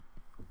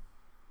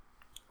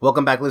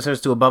Welcome back,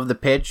 listeners, to Above the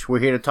Pitch. We're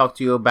here to talk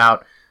to you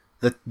about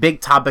the big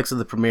topics of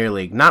the Premier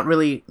League. Not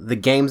really the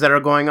games that are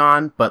going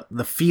on, but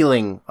the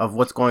feeling of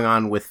what's going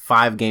on with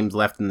 5 games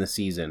left in the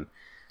season.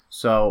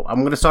 So I'm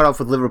going to start off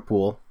with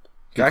Liverpool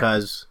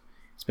because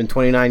it's been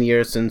 29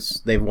 years since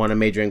they've won a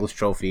major English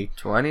trophy.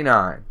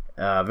 29.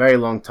 Very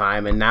long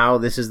time, and now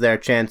this is their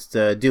chance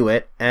to do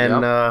it.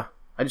 And I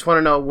just want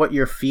to know what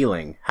you're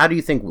feeling. How do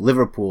you think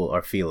Liverpool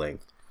are feeling?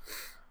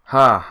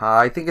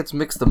 I think it's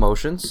mixed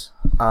emotions.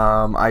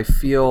 I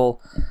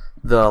feel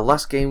the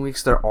less game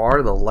weeks there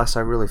are, the less I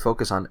really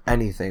focus on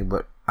anything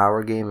but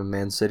our game and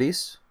Man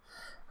City's.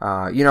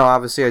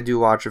 Obviously I do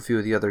watch a few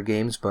of the other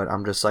games, but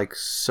I'm just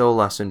so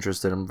less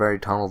interested. I'm very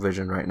tunnel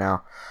vision right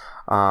now.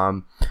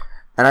 And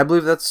I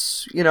believe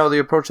that's, the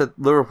approach that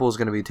Liverpool is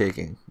going to be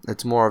taking.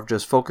 It's more of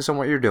just focus on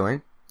what you're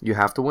doing. You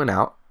have to win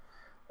out.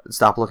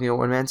 Stop looking at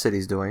what Man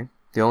City's doing.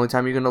 The only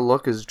time you're going to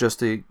look is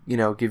just to,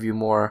 give you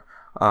more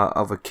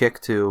of a kick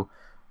to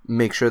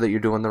make sure that you're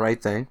doing the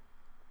right thing.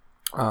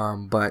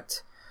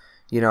 But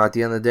at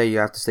the end of the day, you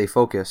have to stay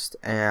focused.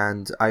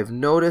 And I've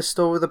noticed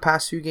over the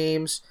past few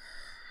games,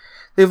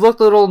 they've looked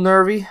a little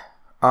nervy.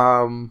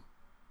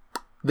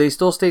 They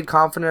still stayed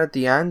confident at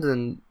the end,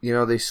 and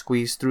they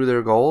squeezed through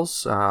their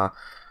goals.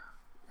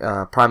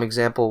 Prime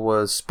example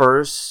was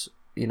Spurs.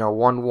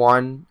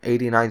 1-1,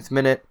 89th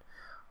minute.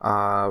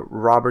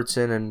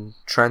 Robertson and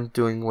Trent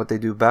doing what they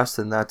do best,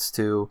 and that's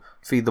to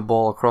feed the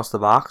ball across the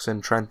box,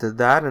 and Trent did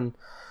that. And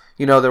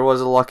there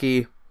was a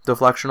lucky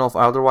deflection off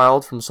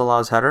Alderweireld from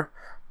Salah's header,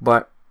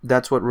 but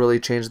that's what really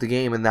changed the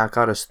game, and that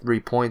got us 3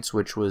 points,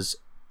 which was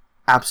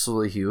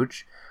absolutely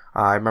huge.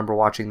 I remember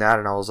watching that,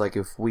 and I was like,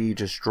 if we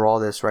just draw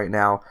this right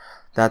now,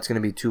 that's going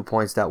to be 2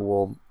 points that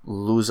will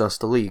lose us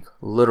the league,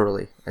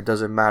 literally. It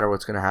doesn't matter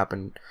what's going to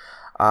happen.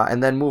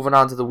 And then moving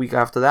on to the week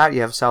after that,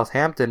 you have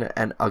Southampton,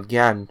 and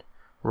again,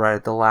 right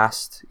at the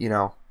last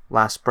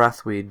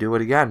breath, we do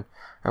it again,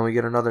 and we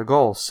get another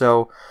goal.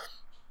 So,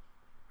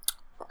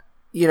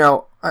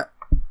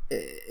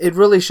 it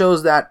really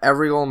shows that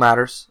every goal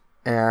matters,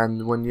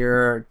 and when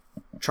you're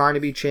trying to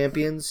be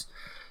champions,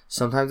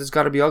 sometimes it's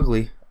got to be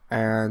ugly,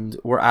 and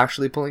we're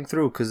actually pulling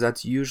through, because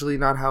that's usually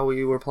not how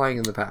we were playing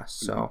in the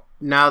past. So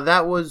now,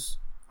 that was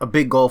a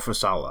big goal for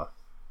Salah.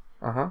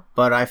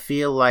 But I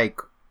feel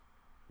like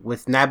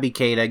with Naby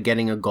Keita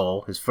getting a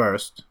goal, his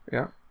first,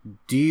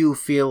 do you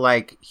feel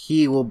like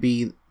he will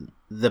be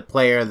the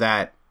player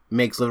that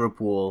makes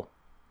Liverpool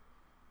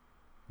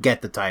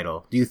get the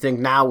title? Do you think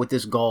now with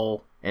this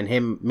goal and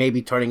him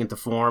maybe turning into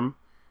form,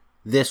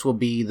 this will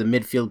be the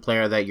midfield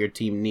player that your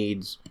team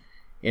needs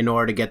in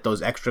order to get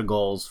those extra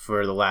goals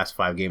for the last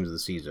 5 games of the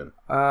season?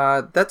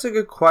 That's a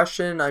good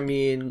question. I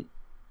mean,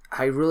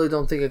 I really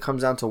don't think it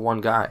comes down to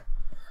one guy.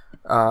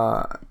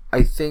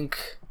 I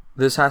think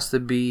this has to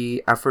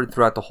be effort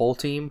throughout the whole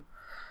team.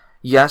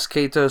 Yes,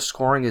 Keita's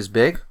scoring is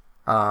big.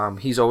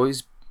 He's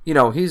always,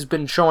 he's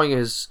been showing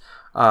his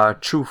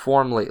true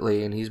form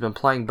lately, and he's been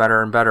playing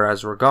better and better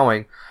as we're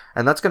going,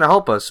 and that's going to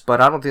help us,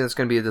 but I don't think that's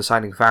going to be a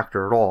deciding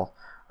factor at all.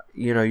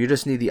 You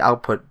just need the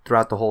output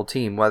throughout the whole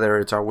team, whether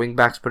it's our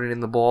wing-backs putting in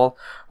the ball,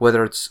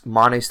 whether it's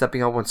Mane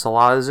stepping up when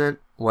Salah isn't,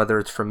 whether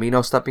it's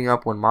Firmino stepping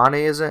up when Mane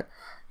isn't,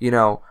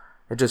 it's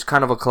just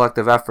kind of a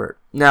collective effort.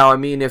 Now, I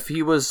mean, if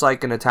he was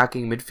like an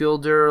attacking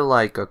midfielder,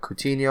 like a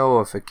Coutinho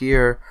or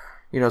Fekir,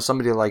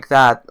 somebody like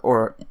that,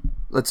 or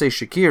let's say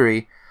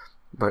Shaqiri,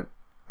 but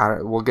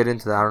we'll get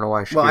into that. I don't know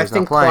why Shaqiri's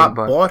not playing. Well, I think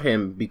Klopp bought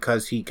him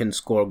because he can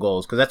score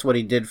goals, because that's what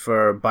he did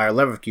for Bayer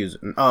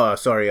Leverkusen.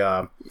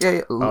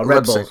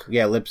 Red Bull.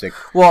 Yeah, Leipzig.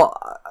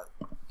 Well,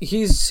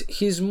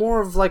 he's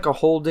more of like a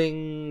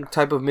holding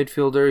type of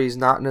midfielder. He's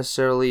not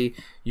necessarily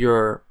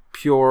your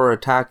pure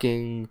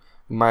attacking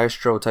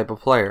maestro type of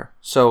player.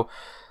 So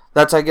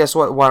that's, I guess,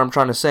 what I'm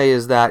trying to say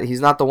is that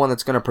he's not the one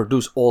that's going to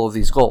produce all of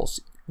these goals.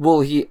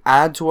 Will he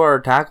add to our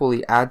attack? Will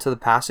he add to the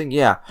passing?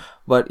 Yeah.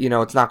 But,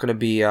 it's not going to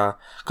be...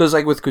 Because,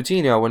 like with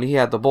Coutinho, when he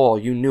had the ball,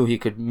 you knew he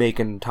could make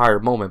an entire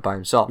moment by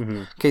himself.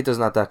 Keita's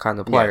not that kind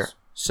of player. Yes.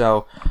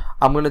 So,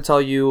 I'm going to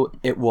tell you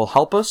it will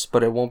help us,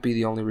 but it won't be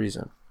the only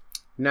reason.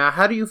 Now,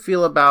 how do you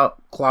feel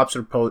about Klopp's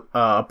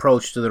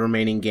approach to the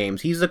remaining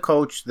games? He's a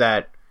coach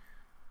that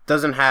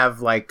doesn't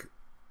have,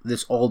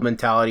 this old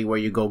mentality where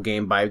you go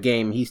game by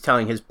game. He's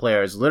telling his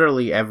players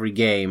literally every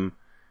game,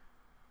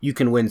 you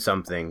can win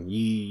something.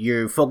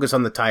 You're focused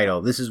on the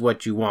title. This is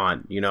what you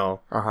want,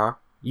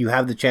 You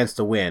have the chance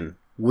to win.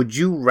 Would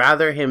you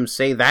rather him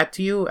say that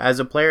to you as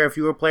a player if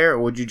you were a player, or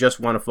would you just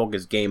want to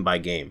focus game by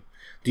game?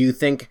 Do you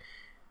think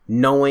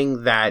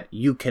knowing that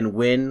you can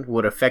win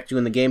would affect you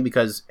in the game?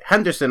 Because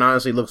Henderson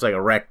honestly looks like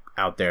a wreck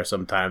out there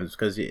sometimes,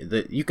 because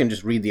you can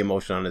just read the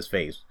emotion on his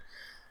face.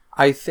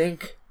 I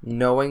think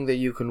knowing that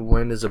you can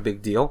win is a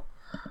big deal.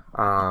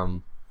 I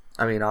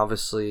mean,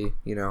 obviously,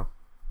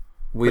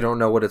 we don't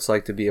know what it's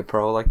like to be a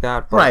pro like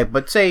that. But right,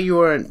 but say you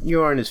were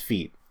on his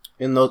feet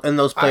in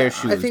those players'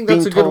 shoes. I think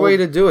that's a good way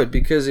to do it,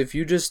 because if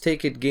you just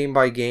take it game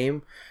by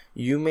game,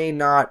 you may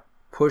not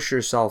push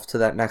yourself to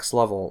that next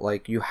level.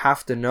 Like, you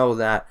have to know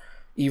that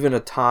even a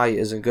tie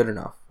isn't good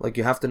enough. Like,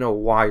 you have to know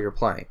why you're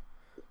playing.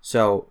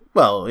 So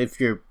Well, if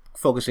you're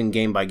focusing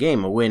game by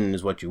game, a win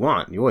is what you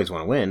want. You always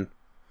want to win.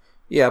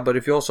 yeah, but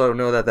if you also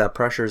know that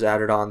pressure is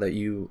added on, that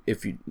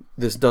if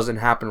this doesn't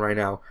happen right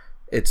now,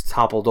 it's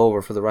toppled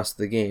over for the rest of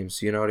the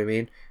games. You know what I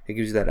mean? It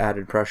gives you that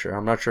added pressure.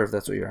 I'm not sure if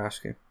that's what you're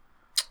asking.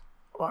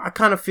 Well, I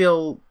kind of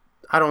feel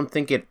I don't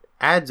think it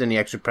adds any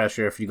extra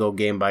pressure if you go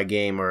game by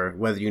game, or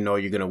whether you know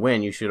you're going to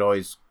win. You should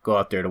always go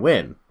out there to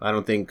win. I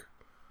think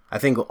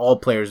all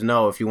players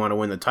know if you want to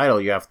win the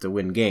title, you have to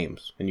win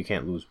games, and you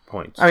can't lose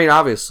points. I mean,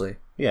 obviously.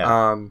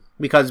 Yeah.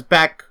 Because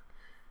back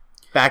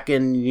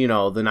in the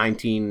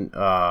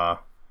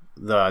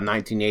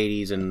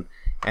 1980s and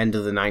end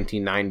of the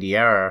 1990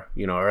 era,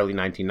 early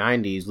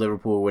 1990s,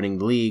 Liverpool were winning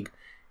the league,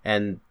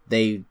 and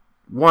they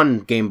won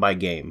game by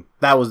game.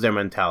 That was their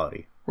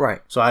mentality.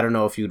 Right. So I don't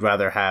know if you'd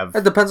rather have.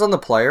 It depends on the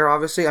player,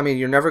 obviously. I mean,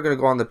 you're never going to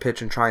go on the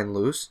pitch and try and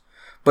lose,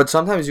 but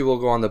sometimes you will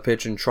go on the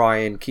pitch and try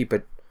and keep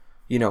it,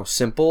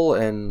 simple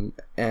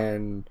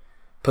and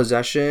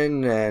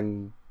possession,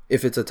 and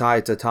if it's a tie,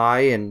 it's a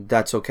tie, and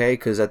that's okay,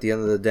 because at the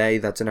end of the day,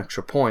 that's an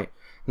extra point.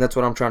 And that's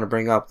what I'm trying to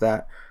bring up,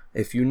 that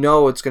if you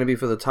know it's going to be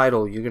for the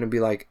title, you're going to be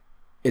like,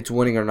 it's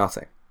winning or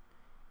nothing.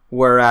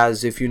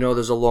 Whereas if you know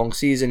there's a long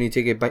season, you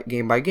take it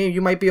game by game,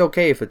 you might be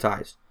okay if it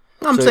ties.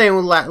 I'm saying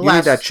you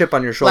need that chip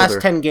on your shoulder.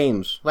 Last 10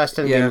 games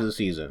of the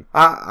season.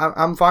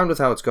 I'm fine with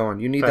how it's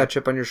going. You need Okay. that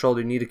chip on your shoulder.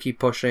 You need to keep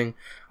pushing.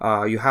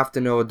 You have to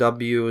know a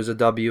W is a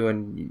W,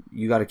 and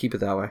you got to keep it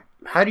that way.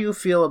 How do you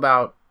feel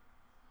about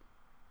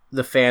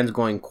the fans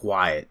going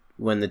quiet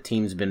when the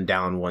team's been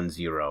down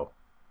 1-0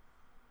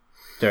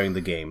 during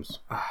the games?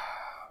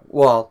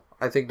 Well,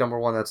 I think number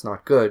one, that's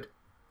not good.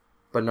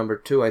 But number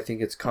two, I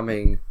think it's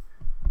coming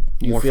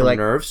more from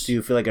nerves. Do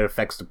you feel like it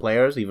affects the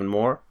players even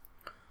more?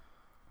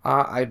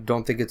 I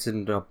don't think it's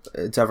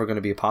ever going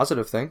to be a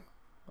positive thing.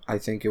 I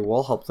think it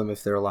will help them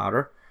if they're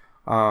louder.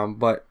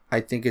 But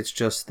I think it's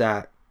just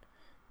that,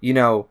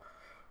 you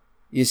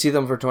see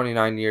them for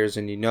 29 years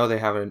and they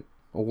haven't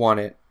won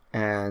it.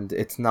 And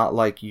it's not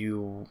like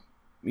a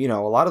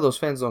lot of those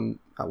fans don't,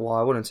 well,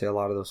 I wouldn't say a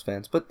lot of those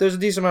fans, but there's a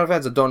decent amount of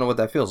fans that don't know what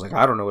that feels like.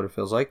 I don't know what it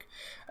feels like.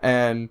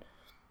 And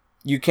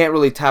you can't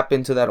really tap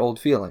into that old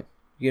feeling.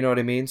 You know what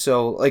I mean?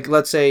 So, like,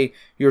 let's say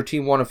your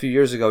team won a few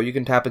years ago. You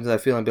can tap into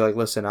that feeling and be like,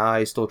 listen,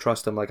 I still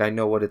trust them. Like, I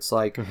know what it's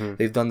like. Mm-hmm.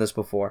 They've done this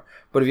before.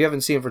 But if you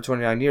haven't seen it for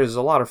 29 years, there's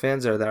a lot of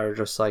fans there that are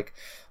just like,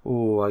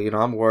 ooh,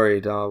 I'm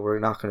worried. We're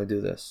not going to do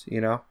this,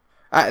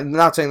 I'm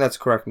not saying that's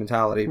the correct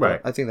mentality, but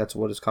Right. I think that's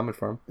what it's coming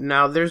from.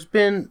 Now, there's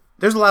a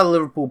lot of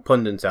Liverpool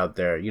pundits out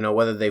there,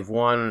 whether they've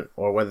won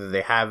or whether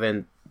they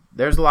haven't.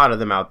 There's a lot of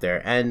them out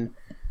there. And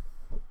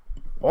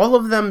all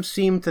of them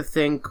seem to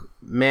think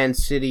Man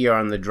City are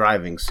on the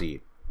driving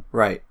seat.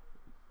 Right.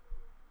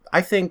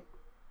 I think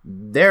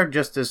they're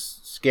just as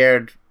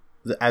scared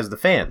as the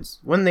fans.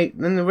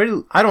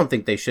 I don't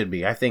think they should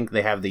be. I think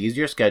they have the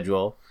easier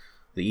schedule,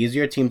 the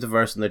easier team to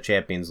verse in the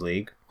Champions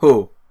League.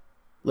 Who?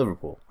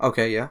 Liverpool.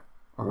 Okay, yeah.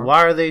 Uh-huh.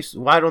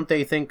 Why don't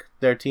they think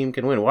their team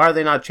can win? Why are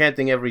they not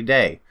chanting every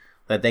day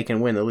that they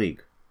can win the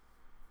league?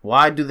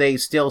 Why do they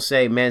still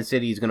say Man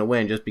City is going to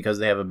win just because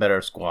they have a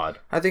better squad?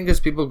 I think as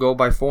people go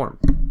by form.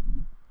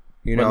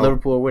 But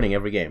Liverpool are winning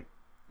every game.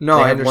 No,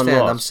 They I have one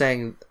understand. loss. I'm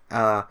saying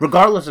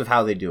Regardless of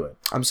how they do it.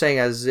 I'm saying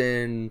as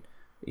in,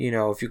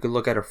 if you could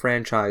look at a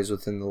franchise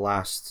within the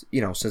last,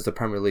 since the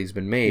Premier League's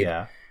been made,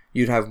 Yeah.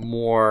 you'd have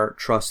more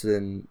trust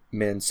in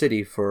Man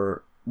City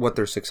for what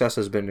their success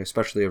has been,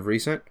 especially of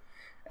recent,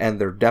 and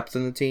their depth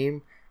in the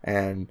team.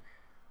 And,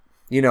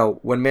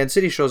 when Man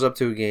City shows up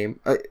to a game,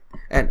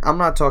 and I'm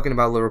not talking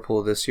about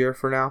Liverpool this year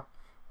for now.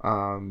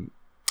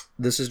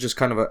 This is just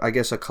kind of,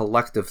 a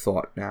collective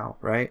thought now,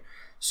 right?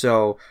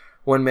 So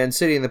when Man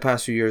City in the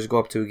past few years go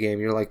up to a game,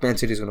 you're like, Man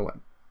City's going to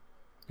win.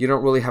 You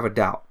don't really have a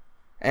doubt.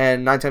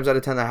 And 9 times out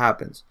of 10, that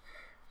happens.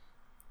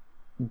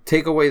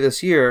 Take away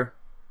this year,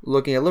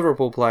 looking at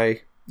Liverpool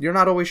play, you're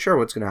not always sure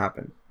what's going to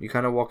happen. You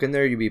kind of walk in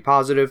there, you be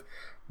positive,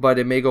 but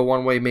it may go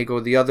one way, it may go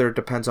the other. It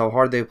depends how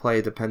hard they play.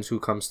 It depends who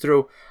comes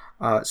through.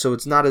 So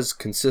it's not as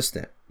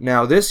consistent.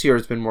 Now, this year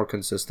it's been more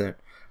consistent,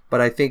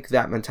 but I think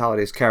that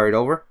mentality is carried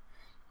over.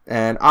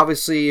 And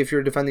obviously, if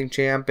you're a defending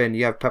champ and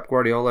you have Pep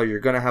Guardiola, you're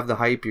going to have the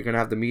hype, you're going to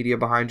have the media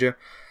behind you.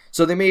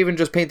 So they may even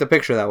just paint the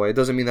picture that way. It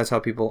doesn't mean that's how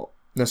people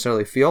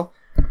necessarily feel.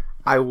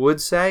 I would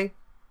say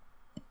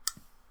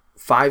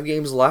 5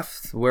 games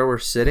left where we're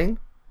sitting,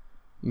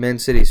 Man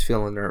City's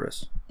feeling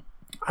nervous.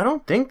 I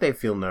don't think they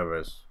feel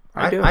nervous.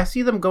 I do. I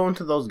see them go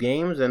into those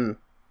games and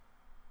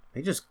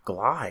they just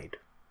glide.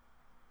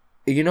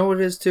 You know what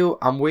it is, too?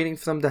 I'm waiting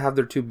for them to have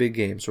their 2 big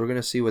games. We're going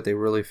to see what they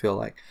really feel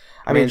like.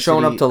 I mean, Man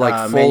showing City, up to, like,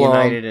 Man full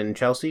United and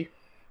Chelsea?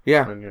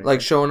 Yeah, Man United.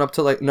 like showing up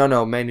to, like...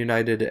 No, Man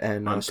United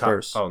and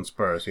Spurs. And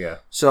Spurs, yeah.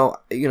 So,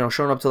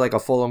 showing up to, like, a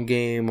Fulham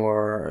game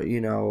or,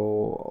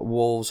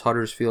 Wolves,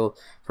 Huddersfield.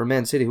 For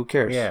Man City, who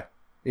cares? Yeah.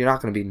 You're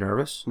not going to be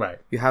nervous. Right.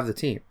 You have the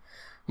team.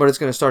 But it's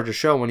going to start to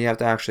show when you have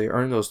to actually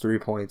earn those 3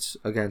 points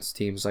against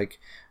teams like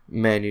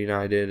Man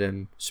United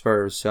and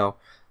Spurs. So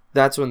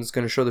that's when it's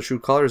going to show the true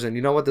colors. And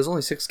you know what? There's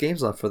only 6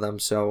 games left for them.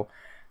 So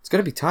it's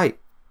going to be tight.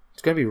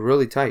 It's going to be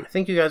really tight. I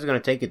think you guys are going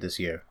to take it this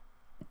year.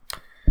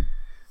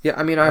 Yeah,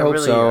 I mean, I hope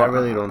so. I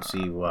really don't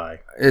see why.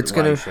 It's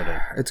why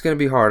gonna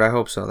be hard. I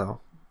hope so, though.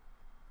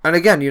 And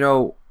again,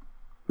 the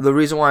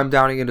reason why I'm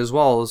doubting it as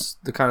well is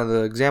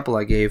the example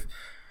I gave.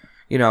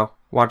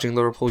 Watching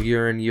Liverpool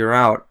year in, year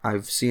out,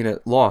 I've seen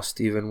it lost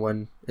even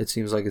when it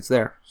seems like it's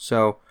there.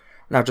 So,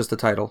 not just the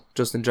title,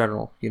 just in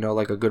general,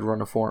 like a good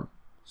run of form.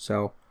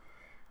 So,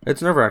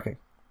 it's nerve-wracking.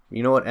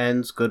 You know what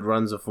ends good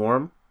runs of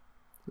form?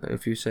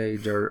 If you say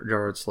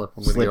Gerrard slip,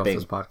 I'm going to get off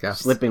this podcast.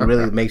 Slipping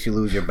really makes you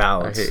lose your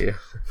balance. I hate you.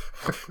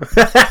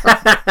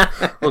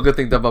 Well, good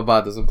thing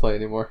Dababa doesn't play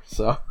anymore,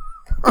 so.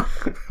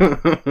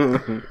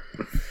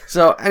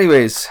 So,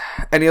 anyways,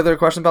 any other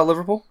questions about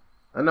Liverpool?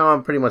 No,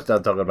 I'm pretty much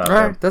done talking about them.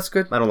 All right, that's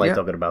good. I don't like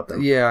talking about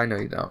them. Yeah, I know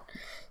you don't.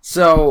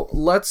 So,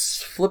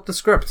 let's flip the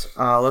script.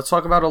 Let's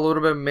talk about a little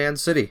bit of Man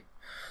City.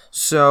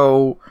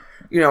 So,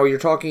 you're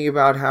talking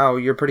about how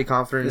you're pretty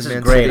confident in Man City.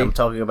 This is great. I'm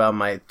talking about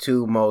my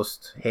two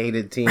most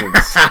hated teams.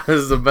 This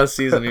is the best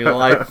season of your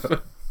life.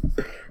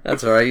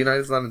 That's all right.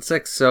 United's not in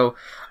 6. So,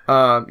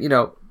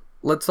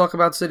 let's talk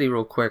about City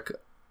real quick.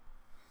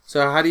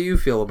 So, how do you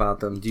feel about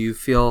them? Do you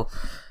feel...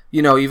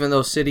 even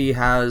though City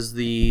has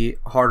the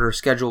harder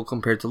schedule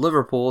compared to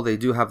Liverpool, they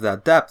do have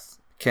that depth.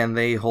 Can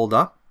they hold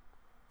up?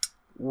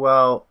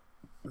 Well,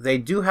 they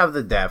do have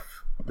the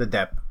depth,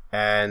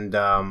 and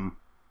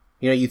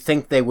you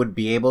think they would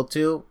be able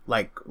to.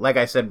 Like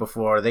I said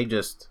before, they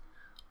just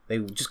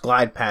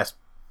glide past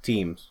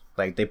teams.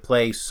 Like they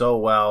play so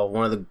well.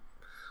 One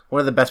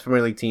of the best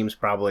Premier League teams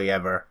probably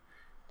ever.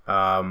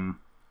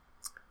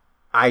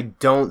 I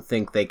don't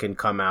think they can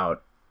come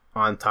out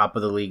on top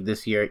of the league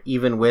this year,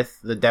 even with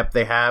the depth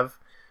they have.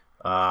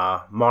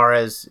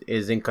 Mahrez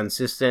is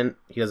inconsistent.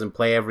 He doesn't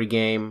play every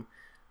game.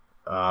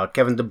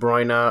 Kevin De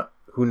Bruyne,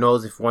 who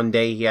knows if one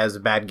day he has a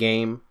bad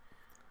game.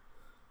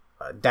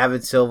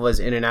 David Silva is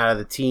in and out of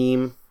the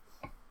team.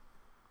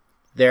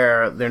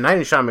 Their knight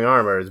in shining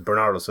armor is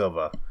Bernardo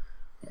Silva.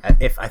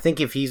 I think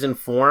if he's in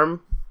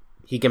form,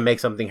 he can make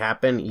something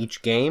happen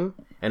each game.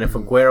 And if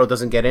Aguero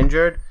doesn't get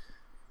injured,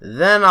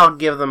 then I'll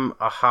give them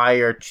a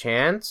higher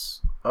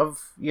chance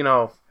of,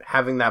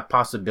 having that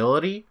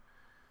possibility.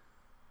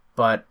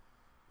 But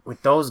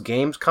with those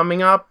games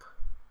coming up,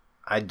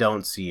 I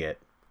don't see it.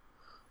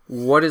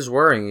 What is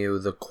worrying you?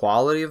 The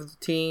quality of the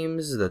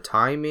teams, the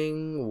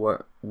timing,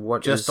 what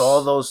just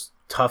all those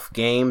tough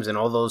games and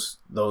all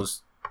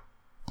those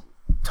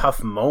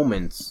tough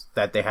moments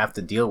that they have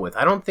to deal with.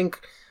 I don't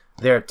think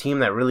they're a team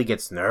that really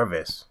gets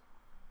nervous.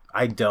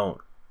 I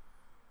don't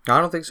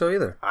think so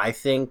either. I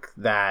think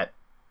that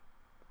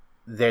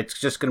it's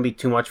just going to be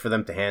too much for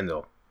them to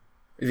handle.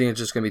 You think it's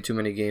just going to be too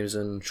many games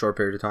in a short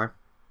period of time?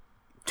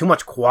 Too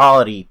much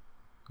quality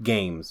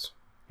games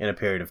in a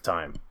period of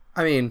time.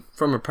 I mean,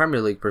 from a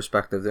Premier League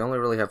perspective, they only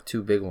really have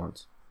 2 big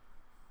ones.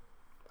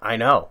 I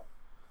know,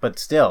 but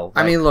still.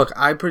 I mean, look,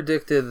 I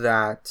predicted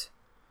that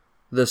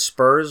the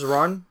Spurs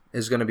run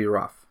is going to be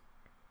rough.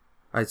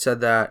 I said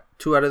that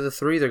 2 out of the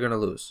 3 they're going to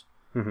lose.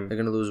 Mm-hmm. They're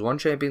going to lose 1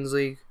 Champions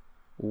League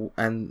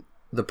and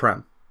the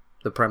Prem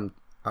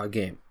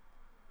game.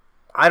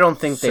 I don't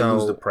think they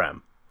lose the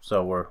Prem.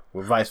 So we're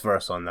vice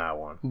versa on that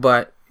one.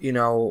 But,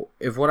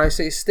 if what I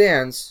say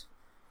stands,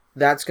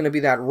 that's going to be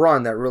that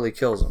run that really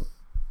kills them.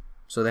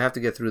 So they have to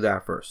get through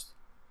that first.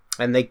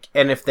 And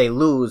if they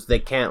lose, they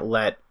can't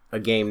let a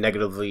game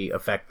negatively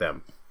affect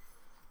them.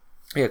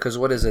 Yeah, because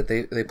what is it?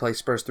 They play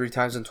Spurs 3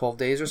 times in 12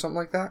 days or something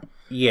like that?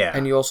 Yeah.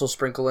 And you also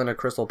sprinkle in a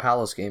Crystal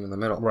Palace game in the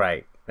middle.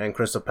 Right. And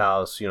Crystal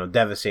Palace,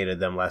 devastated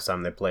them last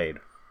time they played.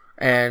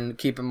 And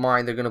keep in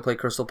mind, they're going to play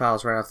Crystal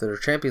Palace right after their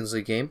Champions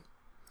League game,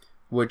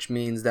 which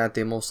means that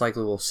they most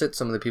likely will sit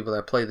some of the people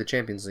that play the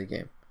Champions League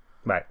game.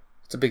 Right.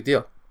 It's a big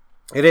deal.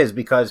 It is,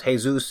 because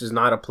Jesus is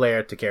not a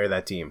player to carry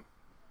that team.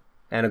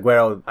 And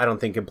Aguero, I don't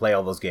think, can play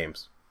all those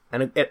games.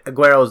 And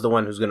Aguero is the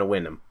one who's going to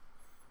win them.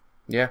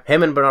 Yeah.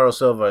 Him and Bernardo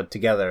Silva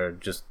together are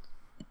just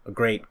a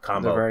great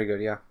combo. They're very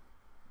good, yeah.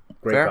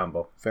 Great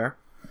combo. Fair.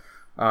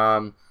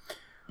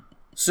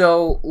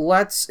 So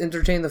let's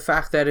entertain the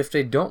fact that if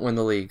they don't win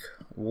the league,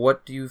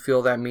 what do you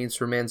feel that means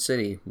for Man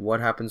City? What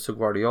happens to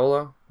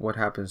Guardiola? What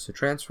happens to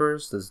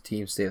transfers? Does the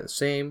team stay the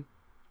same?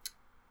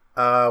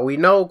 We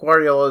know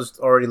Guardiola's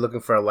already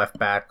looking for a left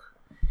back.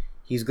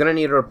 He's going to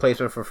need a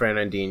replacement for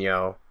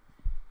Fernandinho.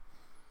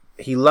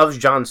 He loves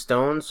John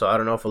Stones, so I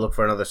don't know if he'll look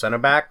for another center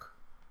back.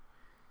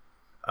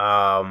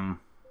 What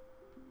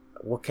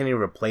can he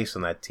replace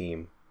on that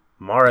team?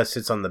 Mara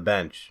sits on the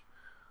bench.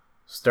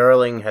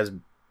 Sterling has,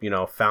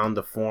 found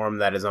a form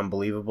that is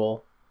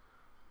unbelievable.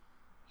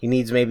 He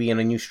needs maybe a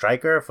new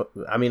striker.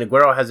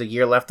 Aguero has a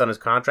year left on his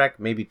contract,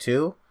 maybe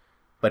 2.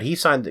 But he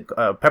signed,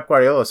 Pep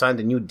Guardiola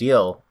signed a new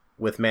deal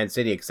with Man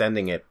City,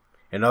 extending it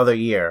another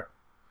year.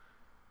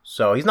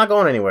 So he's not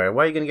going anywhere.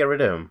 Why are you going to get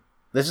rid of him?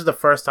 This is the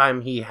first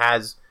time he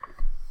has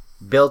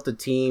built a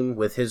team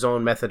with his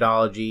own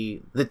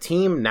methodology. The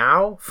team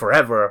now,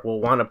 forever, will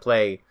want to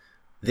play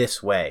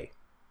this way.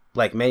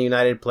 Like Man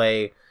United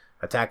play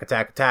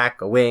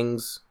attack,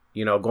 wings,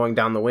 going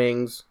down the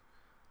wings.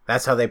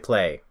 That's how they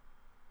play.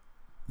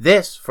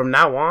 This, from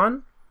now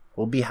on,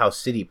 will be how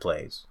City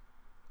plays.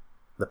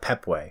 The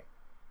Pep way.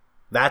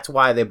 That's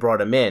why they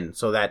brought him in,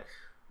 so that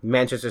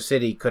Manchester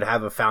City could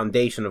have a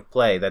foundation of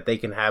play, that they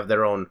can have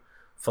their own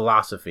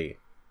philosophy.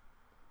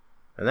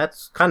 And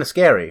that's kind of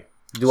scary.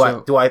 Do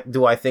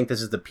I think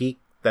this is the peak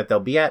that they'll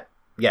be at?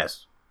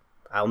 Yes.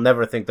 I'll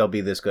never think they'll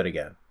be this good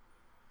again.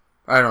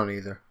 I don't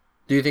either.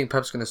 Do you think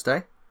Pep's going to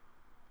stay?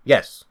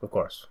 Yes, of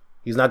course.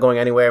 He's not going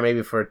anywhere,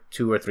 maybe for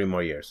 2 or 3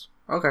 more years.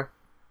 Okay.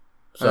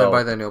 So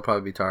by then he'll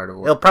probably be tired of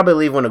it. He'll probably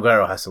leave when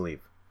Aguero has to leave.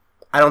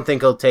 I don't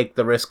think he'll take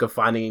the risk of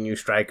finding a new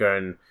striker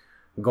and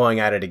going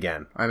at it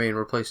again. I mean,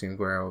 replacing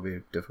Aguero will be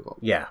difficult.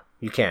 Yeah,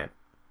 you can't.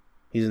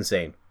 He's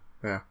insane.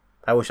 Yeah.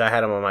 I wish I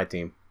had him on my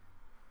team.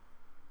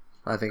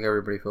 I think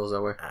everybody feels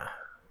that way.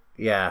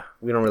 Yeah,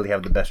 we don't really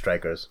have the best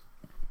strikers.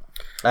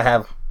 I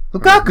have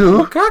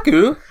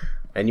Lukaku.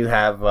 And you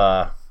have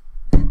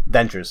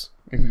dentures.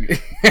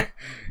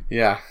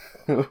 Yeah.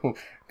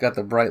 Got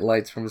the bright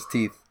lights from his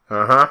teeth.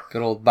 Uh-huh.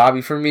 Good old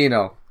Bobby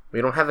Firmino. We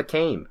don't have a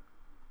Kane.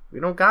 We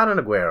don't got an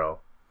Aguero.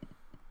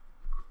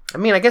 I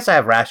mean, I guess I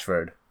have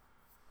Rashford.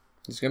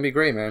 He's going to be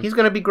great, man. He's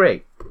going to be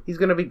great. He's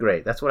going to be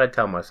great. That's what I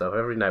tell myself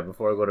every night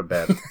before I go to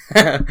bed.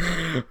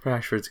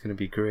 Rashford's going to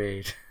be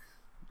great.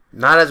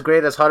 Not as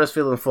great as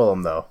Huddersfield and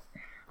Fulham, though.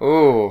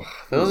 Oh,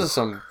 those are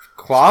some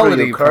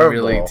quality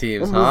Premier League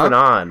teams, We're moving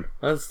on.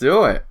 Let's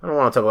do it. I don't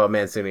want to talk about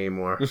Man City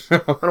anymore. I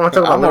don't want to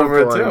talk about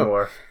Liverpool too.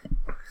 anymore.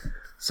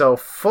 So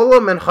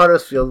Fulham and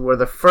Huddersfield were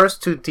the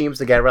first 2 teams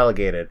to get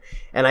relegated,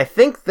 and I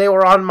think they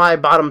were on my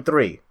bottom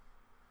 3.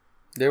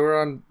 They were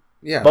on,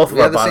 yeah. Both of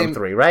our bottom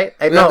 3, right?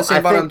 We had the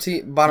same bottom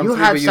 3, but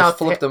you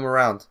flipped them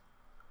around.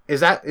 Is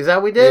that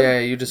what we did? Yeah,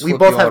 you just we flipped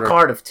both the have order.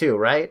 Cardiff too,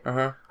 right?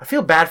 Uh-huh. I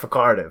feel bad for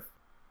Cardiff.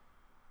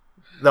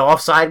 The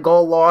offside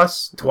goal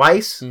loss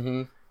twice,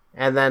 Mm-hmm.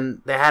 and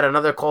then they had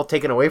another call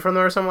taken away from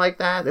them or something like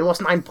that. They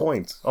lost 9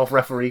 points off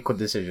referee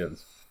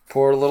decisions.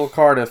 Poor little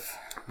Cardiff.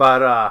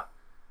 But all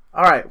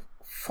right.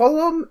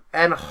 Fulham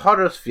and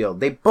Huddersfield,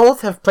 they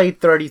both have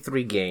played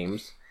 33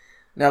 games.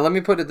 Now, let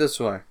me put it this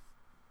way.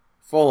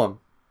 Fulham.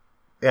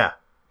 Yeah.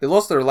 They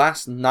lost their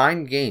last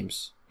 9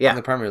 games in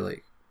the Premier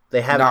League.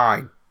 They have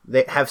 9.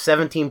 They have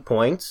 17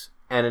 points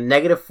and a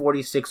negative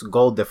 46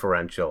 goal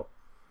differential.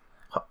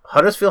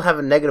 Huddersfield have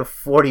a negative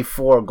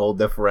 44 goal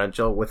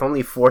differential with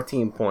only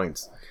 14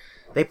 points.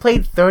 They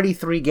played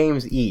 33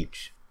 games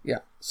each. Yeah.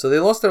 So they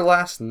lost their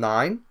last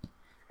 9,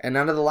 and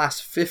out of the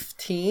last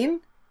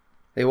 15,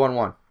 they won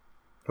 1.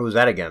 Who was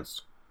that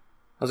against?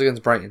 That was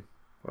against Brighton.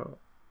 Well,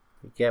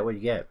 you get what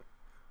you get.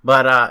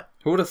 But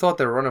who would have thought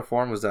their run of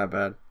form was that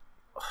bad?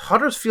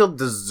 Huddersfield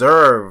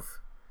deserve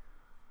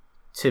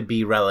to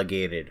be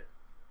relegated.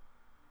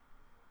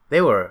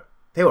 They were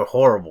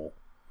horrible.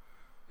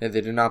 Yeah,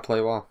 they did not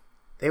play well.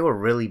 They were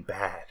really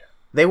bad.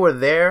 They were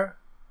there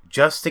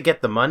just to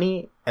get the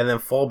money and then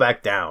fall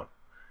back down.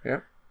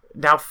 Yeah.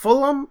 Now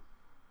Fulham,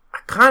 I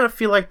kind of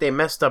feel like they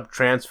messed up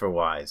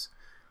transfer-wise.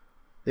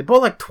 They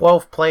bought like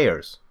 12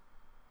 players.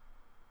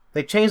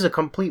 They changed the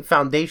complete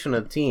foundation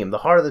of the team, the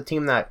heart of the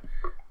team that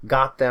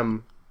got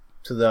them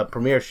to the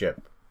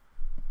Premiership.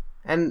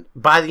 And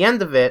by the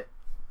end of it,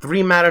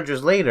 3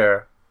 managers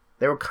later,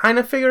 they were kind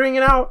of figuring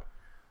it out,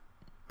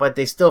 but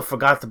they still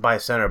forgot to buy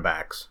center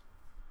backs.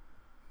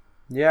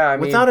 Yeah, I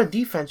mean, without a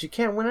defense, you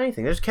can't win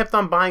anything. They just kept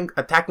on buying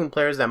attacking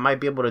players that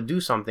might be able to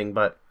do something,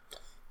 but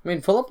I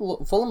mean,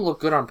 Fulham looked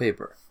good on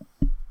paper.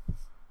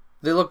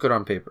 They look good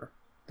on paper.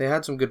 They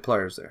had some good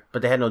players there.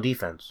 But they had no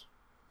defense.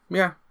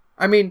 Yeah.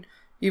 I mean,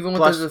 even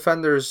with Plus, the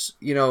defenders,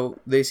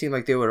 they seem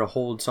like they would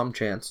hold some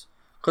chance.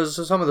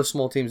 Because some of the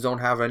small teams don't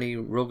have any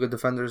real good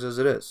defenders as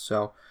it is.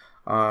 So,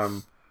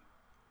 where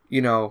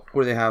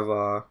they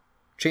have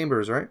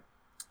Chambers, right?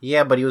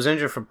 Yeah, but he was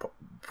injured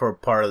for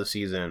part of the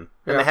season.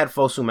 And they had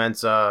Fosu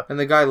Mensah. And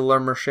the guy,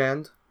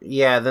 Lermershand.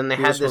 Yeah, then they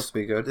had supposed to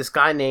be good. This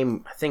guy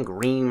named, I think,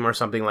 Ream or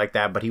something like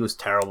that, but he was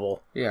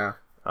terrible. Yeah.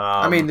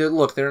 I mean,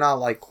 look, they're not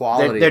like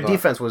quality. Their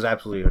defense was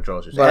absolutely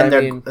atrocious. But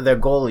and their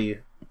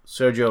goalie,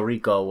 Sergio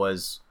Rico,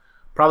 was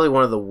probably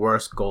one of the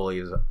worst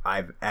goalies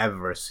I've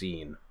ever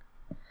seen.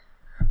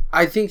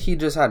 I think he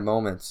just had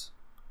moments.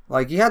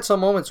 Like, he had some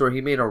moments where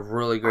he made a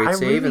really great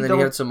save, and then he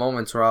had some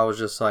moments where I was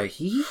just like...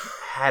 He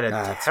had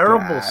a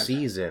terrible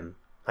season.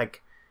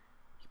 Like,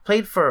 he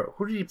played for...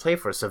 Who did he play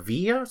for?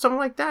 Sevilla or something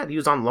like that? He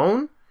was on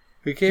loan?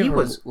 He came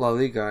from La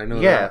Liga, I know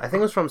that. Yeah, I think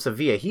it was from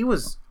Sevilla. He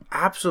was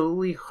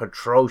absolutely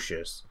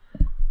atrocious.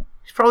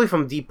 He's probably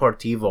from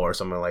Deportivo or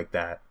something like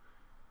that.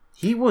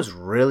 He was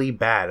really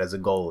bad as a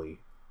goalie.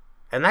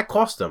 And that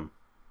cost him.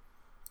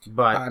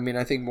 But I mean,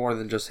 I think more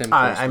than just him.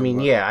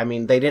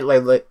 They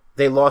didn't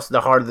they lost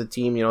the heart of the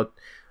team.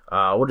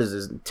 What is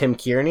this? Tim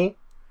Kearney.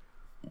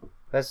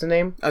 That's the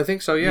name. I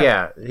think so. Yeah.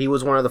 Yeah, he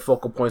was one of the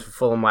focal points for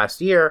Fulham last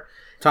year.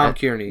 Tom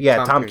Kearney.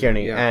 Yeah, Tom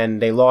Kearney, yeah.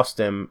 And they lost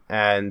him,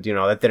 and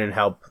that didn't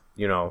help.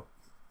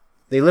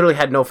 They literally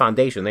had no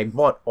foundation. They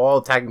bought all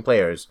attacking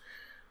players.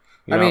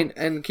 I mean,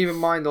 and keep in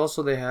mind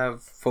also they have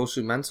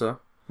Fosu Mensah.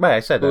 Right, I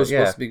said that. Who's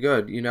supposed to be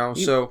good.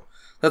 So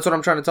that's what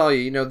I'm trying to tell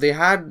you.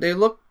 They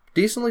look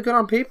decently good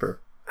on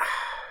paper.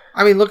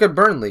 I mean, look at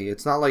Burnley.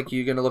 It's not like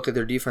you're going to look at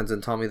their defense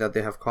and tell me that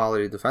they have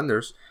quality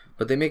defenders,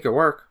 but they make it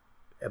work.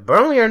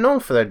 Burnley are known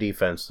for their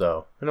defense,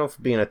 though. They're known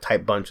for being a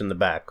tight bunch in the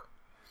back.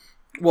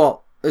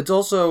 Well, it's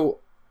also,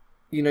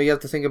 you have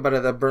to think about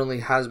it that Burnley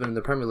has been in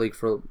the Premier League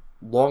for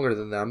longer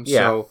than them. Yeah.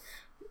 So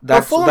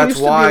that's Fulham used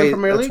to be in the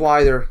Premier that's League.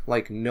 why they're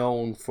like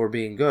known for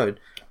being good.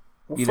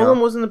 Fulham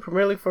was in the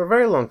Premier League for a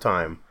very long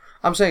time.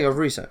 I'm saying of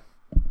recent.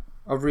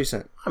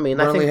 I mean,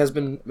 I Burnley think has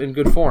been in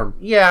good form.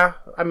 Yeah,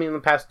 I mean, the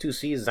past 2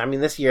 seasons. I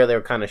mean, this year they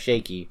were kind of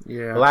shaky.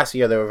 Yeah. But last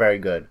year they were very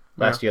good.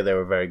 Last year they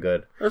were very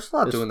good. It's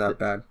not doing that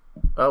bad.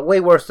 Way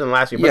worse than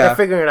last year, but Yeah. they're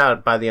figuring it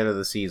out by the end of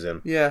the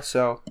season. Yeah,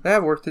 so they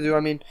have work to do. I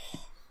mean,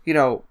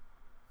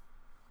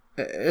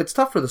 it's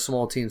tough for the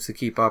small teams to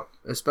keep up,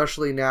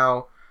 especially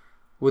now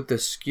with the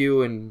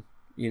skew and,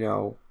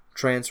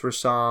 transfer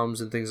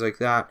sums and things like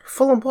that.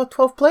 Fulham bought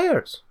 12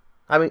 players.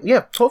 I mean,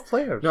 yeah, 12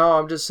 players. No,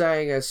 I'm just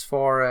saying as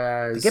far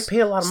as They get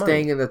paid a lot of money.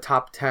 staying in the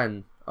top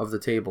 10 of the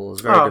table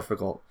is very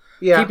difficult.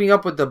 Yeah. Keeping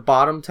up with the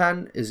bottom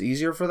 10 is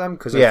easier for them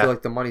because I Yeah. feel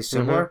like the money's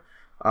similar.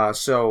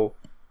 So,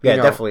 Yeah,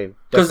 definitely.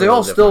 Because they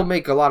all Definitely still different.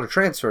 make a lot of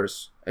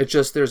transfers. It's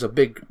just there's a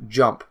big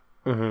jump.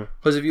 Mhm.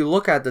 Because if you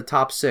look at the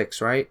top 6,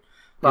 right?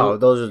 Oh,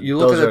 those are You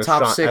look those at the are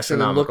top strong 6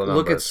 and then look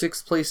astronomical at numbers.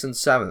 6th place and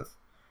 7th,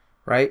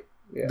 right?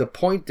 Yeah. The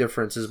point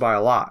difference is by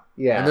a lot.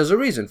 Yeah. And there's a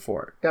reason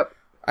for it. Yep.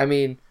 I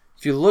mean,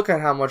 if you look at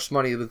how much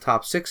money the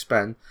top 6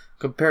 spend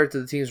compared to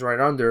the teams right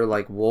under,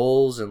 like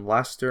Wolves and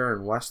Leicester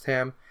and West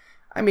Ham,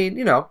 I mean,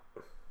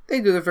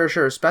 they do their fair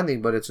share of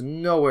spending, but it's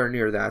nowhere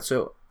near that.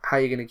 So how are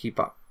you going to keep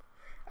up?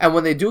 And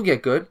when they do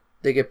get good,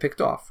 they get picked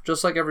off,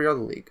 just like every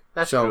other league.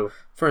 That's so, true.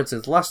 for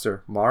instance,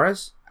 Leicester,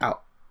 Mahrez,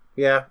 out.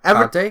 Yeah.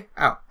 Conte,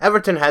 out.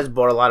 Everton has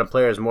bought a lot of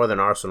players more than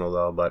Arsenal,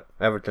 though, but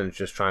Everton's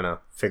just trying to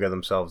figure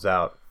themselves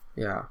out.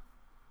 Yeah.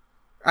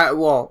 I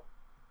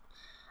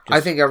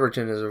think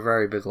Everton is a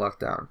very big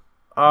letdown.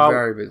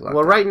 Very big letdown.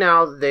 Well, right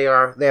now they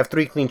have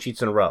 3 clean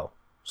sheets in a row,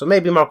 so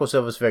maybe Marco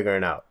Silva's figuring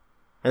it out,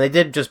 and they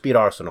did just beat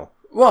Arsenal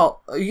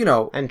Well,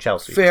 and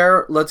Chelsea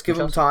fair. Let's give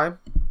them time.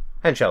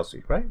 and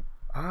Chelsea, right?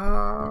 I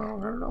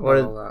don't know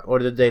about all that. Or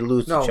did they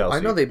lose No, to Chelsea? I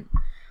know they.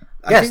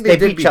 I Yes, think they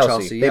did beat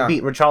Chelsea. Yeah. They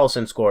beat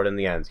Richarlison scored in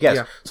the end. Yes,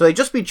 Yeah. so they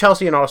just beat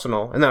Chelsea and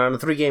Arsenal, and then on a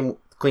 3-game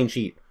clean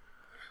sheet.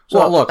 So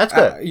Well, look, that's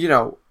good.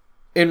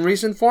 in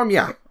recent form,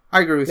 yeah,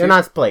 I agree with They're you.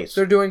 9th place.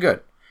 They're doing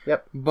good.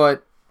 Yep.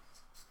 But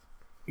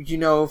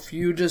if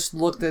you just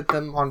looked at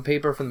them on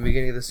paper from the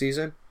beginning of the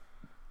season,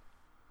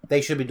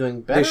 They should be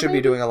doing better. they should be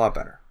maybe? doing a lot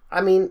better.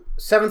 I mean,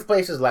 7th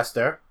place is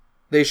Leicester,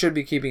 They should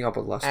be keeping up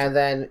with Leicester. and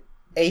then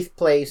 8th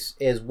place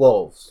is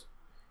Wolves.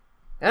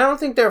 And I don't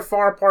think they're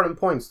far apart in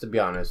points, to be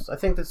honest. I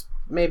think that's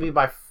maybe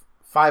by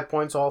 5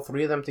 points, all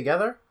 3 of them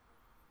together.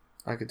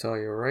 I can tell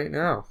you right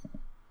now.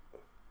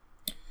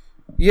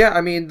 Yeah,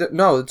 I mean,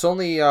 no, it's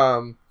only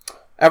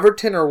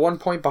Everton are 1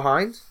 point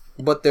behind,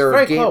 but they're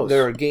Very a game. close.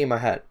 They're a game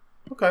ahead.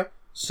 Okay.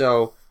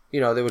 So they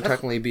would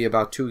technically be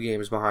about 2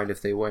 games behind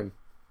if they win,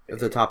 if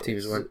the top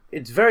teams win.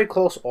 It's very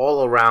close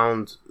all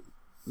around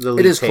the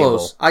league It is table.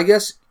 close. I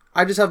guess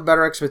I just have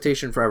better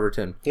expectation for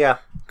Everton Yeah.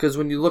 because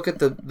when you look at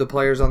the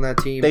players on that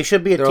team, They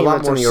should be a they're team a lot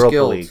that's in more the Europa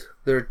skilled.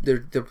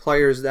 League. They're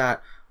players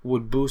that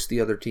would boost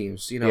the other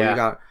teams. You Yeah.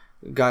 got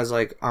guys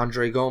like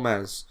Andre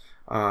Gomez,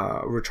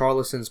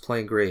 Richarlison's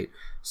playing great.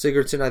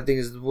 Sigurdsson, I think,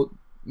 is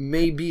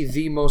maybe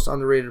the most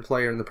underrated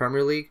player in the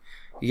Premier League.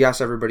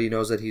 Yes, everybody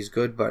knows that he's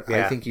good, but I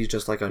Yeah. think he's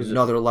just like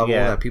another level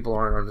that people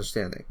aren't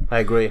understanding. I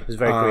agree. He's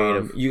very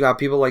creative. You got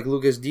people like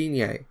Lucas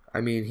Digne.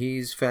 I mean,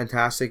 he's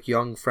fantastic,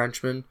 young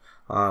Frenchman,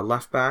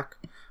 left back.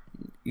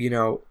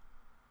 A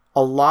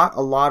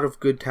lot of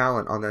good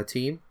talent on that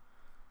team.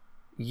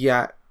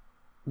 Yet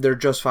they're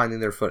just finding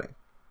their footing.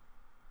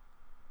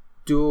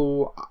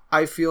 Do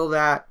I feel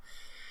that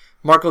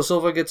Marco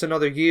Silva gets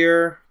another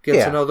year,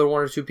 gets another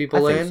 1 or 2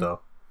 people I in? think so.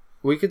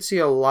 We could see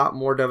a lot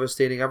more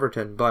devastating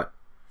Everton, but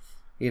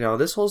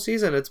this whole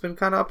season it's been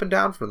kind of up and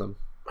down for them.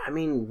 I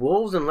mean,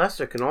 Wolves and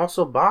Leicester can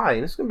also buy,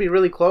 and it's going to be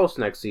really close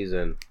next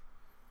season.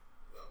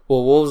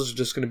 Well, Wolves is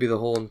just going to be the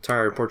whole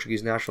entire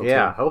Portuguese national team.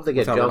 Yeah, I hope they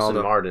get without Gelson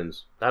Ronaldo.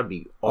 Martins. That'd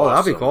be Oh, awesome.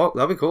 that'd be cool.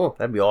 That'd be cool.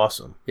 That'd be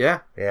awesome. Yeah.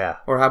 Yeah.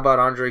 Or how about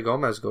Andre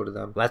Gomez go to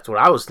them? That's what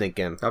I was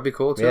thinking. That'd be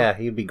cool too. Yeah,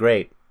 he'd be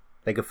great.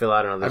 They could fill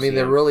out another I mean,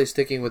 they're CM. really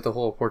sticking with the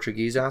whole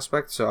Portuguese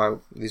aspect,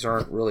 so these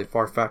aren't really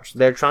far-fetched.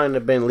 They're trying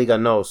to bring Liga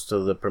NOS to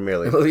the Premier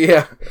League.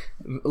 Yeah.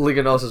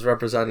 Liga NOS is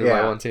represented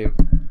by one team.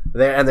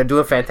 They're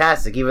doing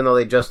fantastic, even though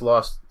they just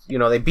lost.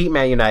 They beat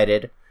Man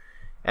United,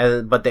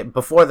 but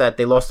before that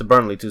they lost to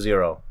Burnley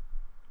 2-0.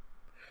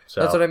 So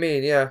That's what I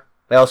mean, yeah.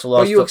 they also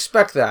lost. But you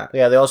expect that.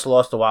 Yeah, they also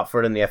lost to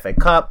Watford in the FA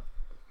Cup.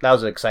 That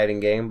was an exciting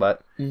game,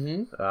 but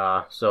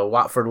so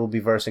Watford will be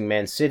versing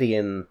Man City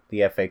in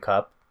the FA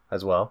Cup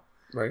as well.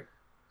 Right.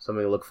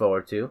 Something to look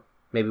forward to.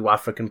 Maybe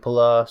Watford can pull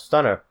a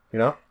stunner.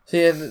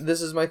 See, and this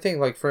is my thing.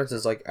 Like, for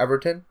instance, like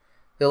Everton,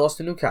 they lost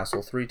to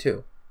Newcastle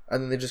 3-2.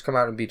 And then they just come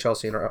out and beat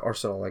Chelsea and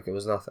Arsenal like it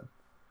was nothing.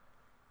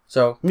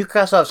 So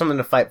Newcastle have something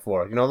to fight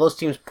for. Those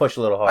teams push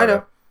a little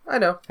harder. I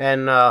know.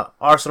 And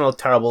Arsenal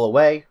terrible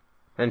away,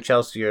 and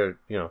Chelsea are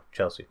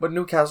Chelsea. But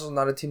Newcastle's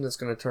not a team that's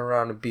going to turn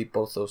around and beat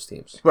both those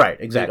teams. Right,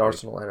 exactly. Beat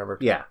Arsenal and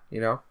Everton.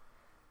 Yeah.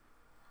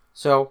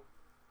 So,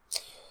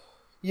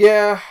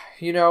 Yeah,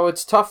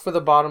 it's tough for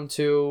the bottom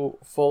two.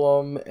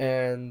 Fulham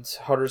and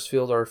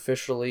Huddersfield are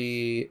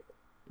officially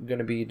going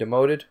to be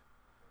demoted,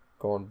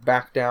 going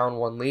back down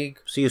one league.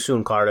 See you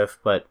soon, Cardiff.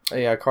 But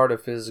yeah,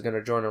 Cardiff is going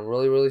to join them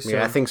really, really soon.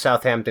 yeah, I think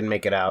Southampton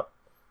make it out.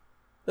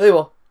 They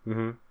will.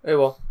 Mm-hmm. They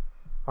will.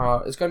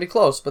 It's going to be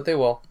close, but they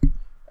will.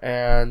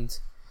 And,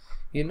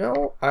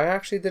 I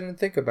actually didn't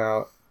think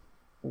about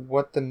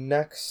what the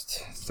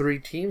next 3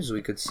 teams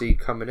we could see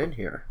coming in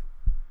here.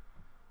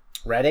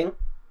 Reading?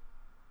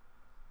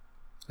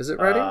 Is it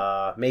Reading?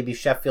 Maybe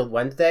Sheffield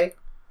Wednesday?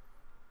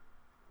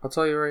 I'll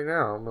tell you right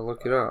now. I'm going to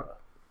look it up.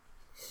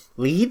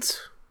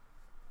 Leeds?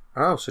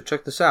 Oh, so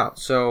check this out.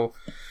 So,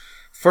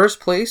 first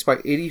place by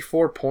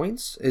 84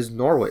 points is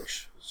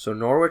Norwich. So,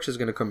 Norwich is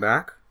going to come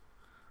back.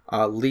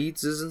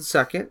 Leeds is in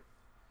second.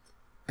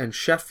 And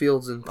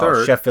Sheffield's in third.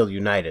 Oh, Sheffield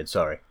United,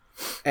 sorry.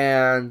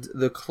 And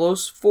the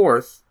close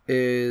fourth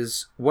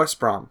is West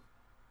Brom.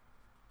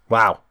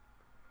 Wow.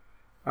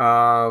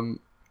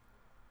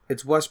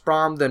 It's West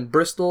Brom, then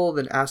Bristol,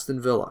 then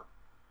Aston Villa,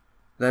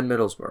 then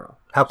Middlesbrough.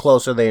 How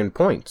close are they in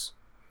points?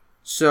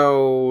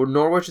 So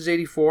Norwich is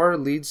 84,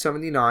 Leeds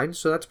 79,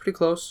 so that's pretty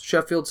close.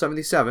 Sheffield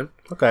 77.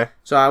 Okay.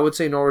 So I would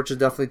say Norwich is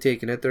definitely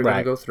taking it. They're going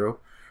to go through.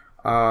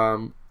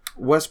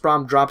 West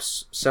Brom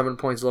drops 7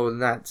 points lower than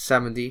that,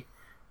 70.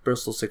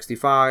 Bristol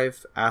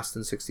 65,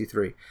 Aston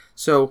 63.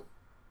 So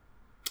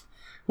it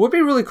would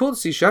be really cool to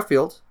see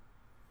Sheffield,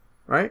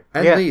 right?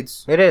 And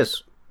Leeds. It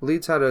is.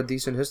 Leeds had a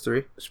decent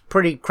history. It's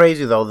pretty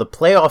crazy, though. The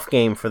playoff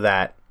game for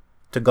that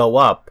to go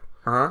up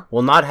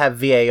will not have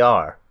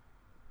VAR.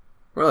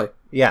 Really?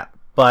 Yeah,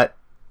 but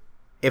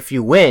if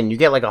you win, you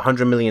get like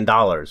 $100 million.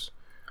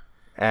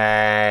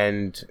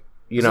 And,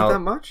 Is it that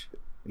much?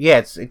 Yeah,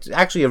 it's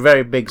actually a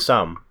very big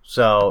sum.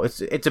 So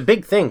it's a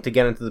big thing to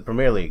get into the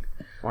Premier League.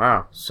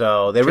 Wow.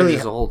 So they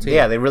Changes the whole team.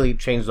 Yeah, they really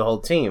changed the whole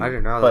team. I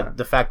didn't know but that.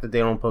 The fact that they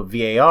don't put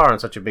VAR on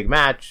such a big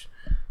match,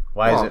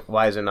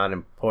 why is it not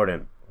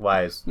important?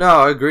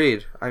 No,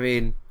 agreed. I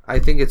mean, I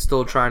think it's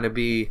still trying to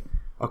be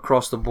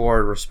across the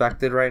board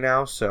respected right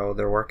now, so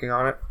they're working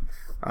on it.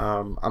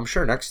 I'm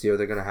sure next year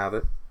they're going to have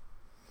it.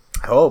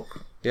 I hope.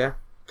 Yeah.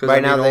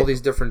 Because now all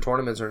these different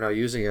tournaments are now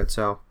using it,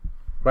 so.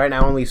 Right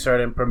now only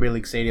certain Premier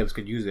League stadiums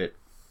could use it.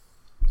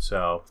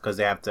 So, because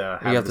they have to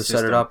have you have to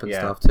set it up and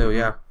stuff too,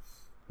 yeah.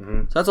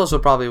 Mm-hmm. So that's also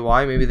probably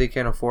why. Maybe they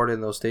can't afford it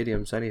in those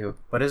stadiums, anywho.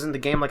 But isn't the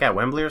game like at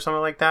Wembley or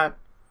something like that?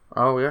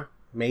 Oh, yeah.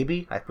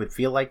 Maybe. I would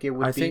feel like it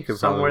would I be think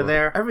somewhere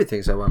there.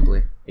 Everything's at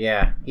Wembley.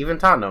 Yeah, even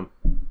Tottenham.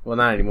 Well,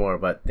 not anymore,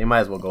 but they might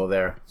as well go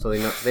there. So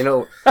they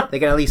know they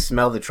can at least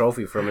smell the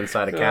trophy from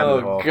inside a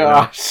cabinet hall. Oh,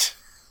 gosh.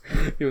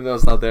 Even though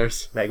it's not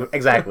theirs.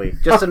 Exactly.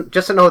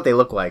 Just to know what they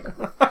look like.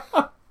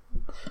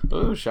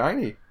 Ooh,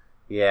 shiny.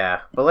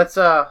 Yeah, but let's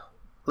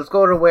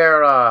go to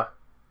where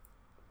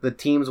the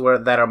teams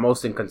that are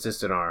most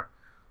inconsistent are.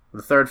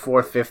 The 3rd,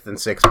 4th, 5th, and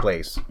 6th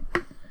place.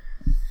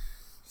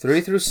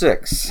 3 through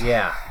 6.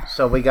 Yeah.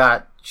 So we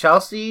got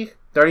Chelsea,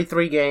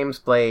 33 games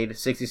played,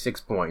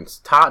 66 points.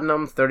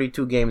 Tottenham,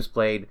 32 games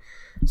played,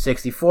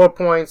 64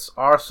 points.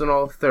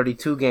 Arsenal,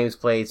 32 games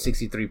played,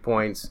 63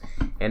 points.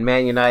 And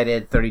Man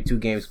United, 32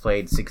 games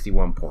played,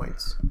 61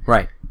 points.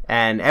 Right.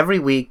 And every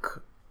week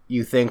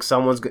you think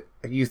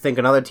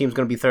another team's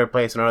going to be 3rd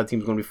place, another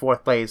team's going to be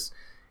 4th place,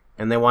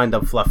 and they wind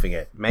up fluffing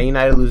it. Man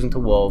United losing to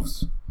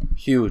Wolves.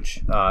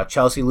 Huge.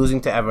 Chelsea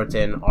losing to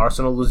Everton.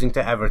 Arsenal losing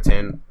to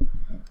Everton.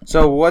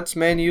 So what's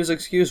Man U's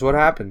excuse? What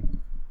happened?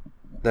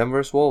 Them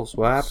versus Wolves.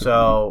 What happened?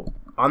 So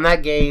on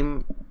that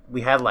game,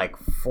 we had like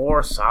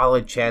 4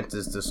 solid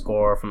chances to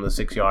score from the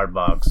 6-yard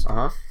box.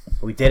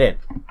 We didn't.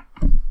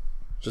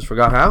 Just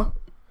forgot how?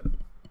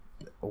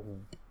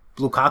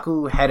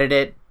 Lukaku headed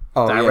it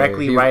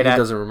directly he at... He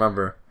doesn't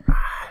remember.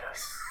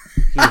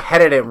 He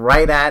headed it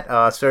right at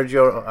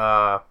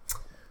Sergio...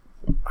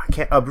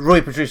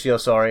 Rui Patricio,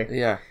 sorry.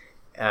 Yeah.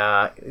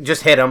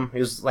 Just hit him. He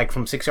was like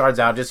from 6 yards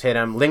out, just hit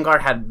him.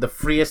 Lingard had the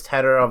freest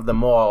header of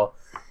them all,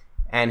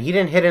 and he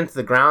didn't hit into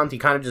the ground. He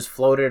kind of just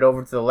floated it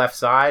over to the left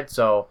side.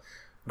 So,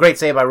 great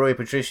save by Rui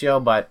Patricio,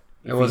 but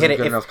it wasn't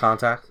good enough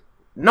contact?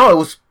 No, it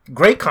was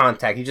great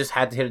contact. He just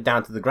had to hit it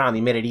down to the ground.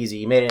 He made it easy.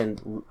 He made it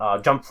in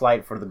jump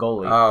flight for the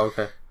goalie. Oh,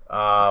 okay.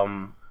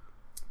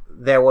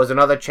 There was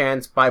another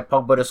chance by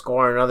Pogba to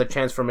score, another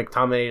chance for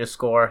McTominay to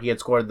score. He had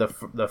scored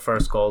the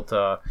first goal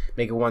to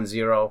make it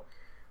 1-0.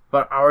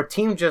 But our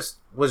team just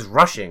was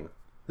rushing.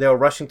 They were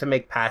rushing to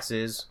make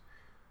passes.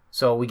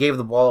 So we gave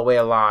the ball away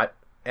a lot.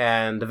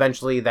 And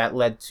eventually that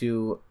led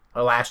to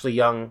a Ashley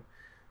Young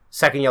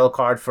second yellow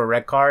card for a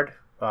red card.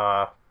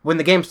 When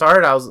the game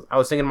started, I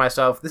was thinking to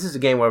myself, this is a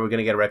game where we're going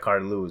to get a red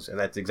card and lose. And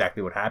that's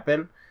exactly what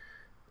happened.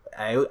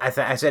 I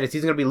said it's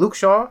either going to be Luke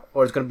Shaw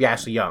or it's going to be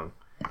Ashley Young.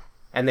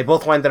 And they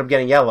both ended up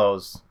getting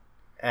yellows.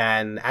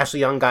 And Ashley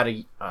Young got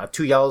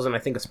 2 yellows in, I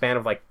think, a span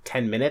of like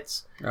 10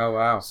 minutes. Oh,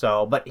 wow.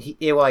 So, but he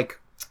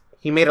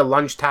made a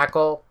lunge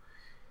tackle.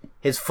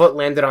 His foot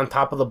landed on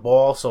top of the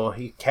ball, so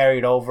he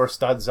carried over,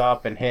 studs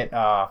up, and hit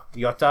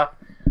Jota.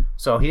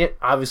 So he didn't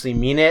obviously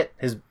mean it.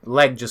 His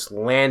leg just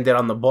landed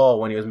on the ball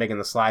when he was making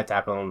the slide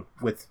tackle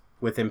with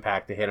with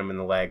impact to hit him in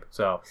the leg.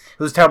 So it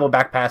was a terrible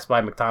back pass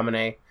by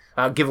McTominay.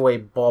 Giveaway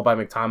ball by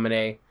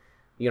McTominay.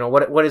 You know,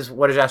 what is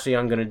Ashley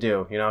Young going to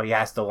do? You know, he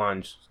has to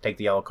lunge, take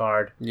the yellow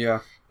card. Yeah.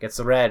 Gets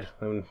the red.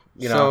 And,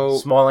 you know,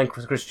 Smalling,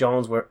 Chris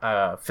Jones,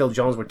 Phil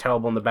Jones were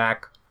terrible in the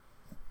back.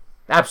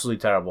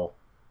 Absolutely terrible.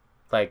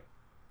 Like,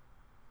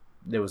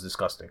 it was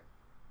disgusting.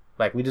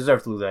 Like, we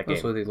deserved to lose that game.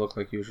 That's what they look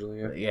like usually,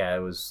 yeah. Yeah, it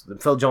was...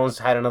 Phil Jones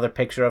had another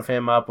picture of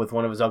him up with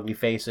one of his ugly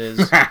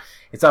faces.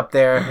 It's up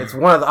there. It's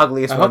one of the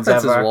ugliest ones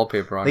ever. His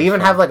wallpaper on They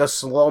even have, like, a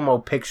slow-mo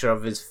picture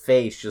of his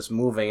face just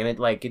moving, and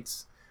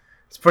it's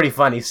pretty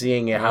funny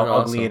seeing it, how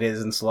ugly it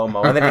is in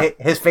slow-mo. And then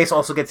his face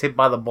also gets hit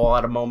by the ball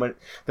at a moment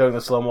during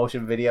the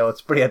slow-motion video.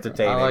 It's pretty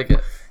entertaining. I like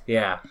it.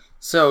 Yeah.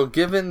 So,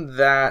 given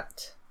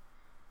that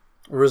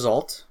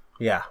result...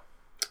 Yeah.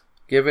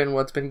 Given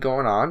what's been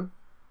going on,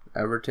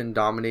 Everton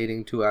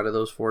dominating 2 out of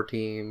those 4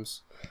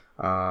 teams,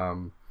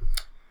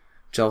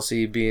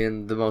 Chelsea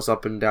being the most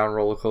up and down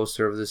roller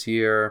coaster of this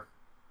year,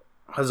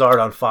 Hazard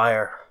on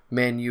fire,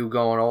 Man U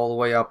going all the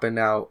way up and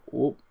out.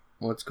 Oop,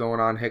 what's going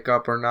on?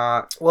 Hiccup or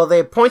not? Well,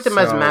 they appoint him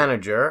as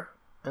manager,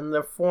 and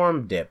their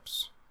form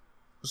dips.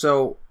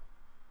 So,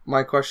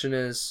 my question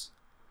is,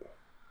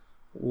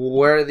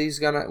 where are they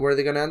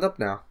gonna end up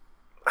now?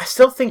 I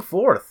still think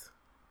 4th.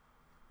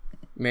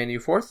 Man U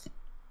 4th?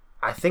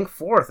 I think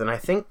 4th, and I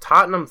think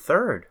Tottenham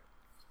 3rd.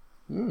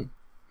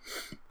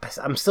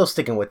 I'm still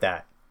sticking with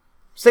that.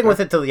 Sticking with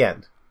it till the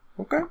end.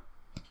 Okay.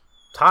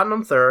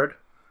 Tottenham 3rd.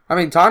 I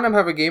mean, Tottenham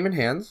have a game in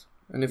hands,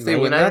 and if they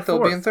win that,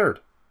 they'll be in 3rd.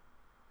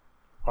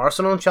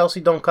 Arsenal and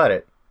Chelsea don't cut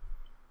it.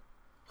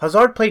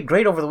 Hazard played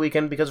great over the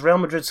weekend because Real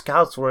Madrid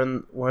scouts were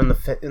in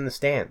the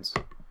stands.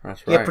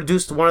 That's right. He had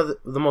produced one of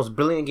the most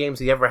brilliant games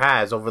he ever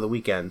has over the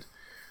weekend.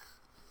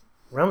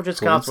 Real Madrid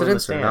scouts were in the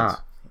stands.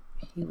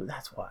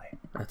 That's why.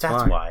 That's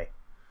why.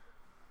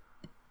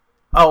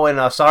 Oh,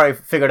 and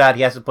figured out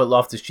he has to put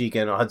Loftus-Cheek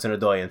and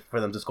Hudson-Odoi for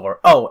them to score.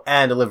 Oh,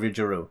 and Olivier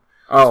Giroud.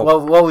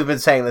 Oh. Well, we've been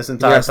saying this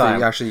entire time.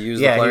 He actually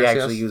used the players. Yeah, he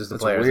actually uses the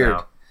players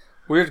now.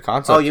 Weird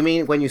concept. Oh, you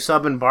mean when you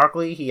sub in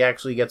Barkley, he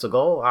actually gets a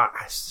goal?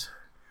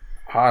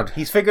 Odd.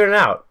 He's figuring it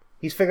out.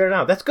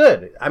 That's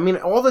good. I mean,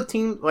 all the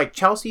teams, like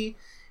Chelsea,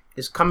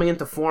 is coming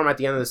into form at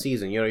the end of the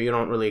season. You know, you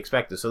don't really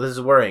expect it. So this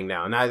is worrying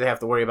now. Now they have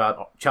to worry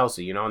about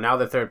Chelsea, you know. Now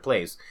they're 3rd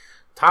place.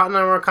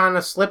 Tottenham are kind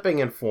of slipping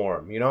in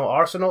form. You know,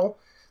 Arsenal,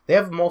 they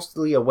have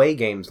mostly away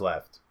games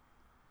left.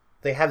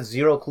 They have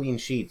 0 clean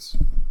sheets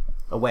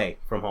away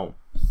from home.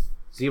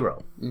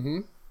 0. Mm-hmm.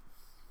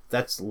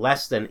 That's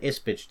less than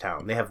Ipswich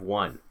Town. They have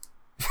 1.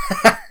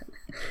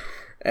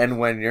 And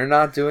when you're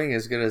not doing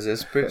as good as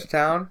Ipswich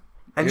Town,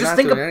 and just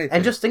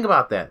think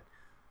about that.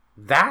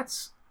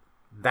 That's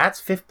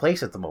 5th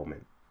place at the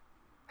moment,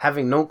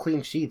 having no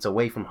clean sheets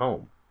away from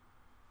home.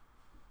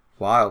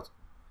 Wild.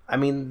 I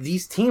mean,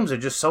 these teams are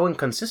just so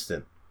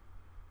inconsistent.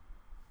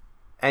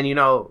 And, you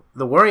know,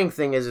 the worrying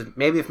thing is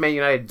maybe if Man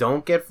United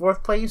don't get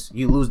 4th place,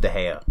 you lose De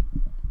Gea.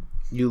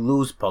 You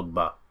lose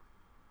Pogba.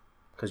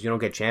 Because you don't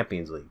get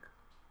Champions League.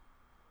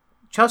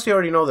 Chelsea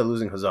already know they're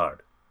losing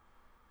Hazard.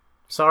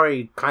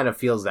 Sorry, kind of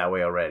feels that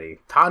way already.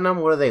 Tottenham,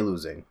 what are they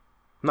losing?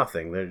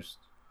 Nothing. They're just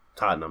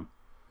Tottenham.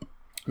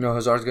 No,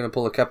 Hazard's going to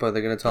pull a Kepa.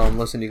 They're going to tell him,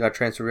 listen, you got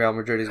transfer Real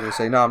Madrid. He's going to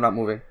say, no, I'm not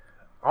moving.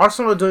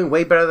 Arsenal are doing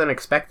way better than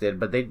expected,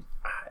 but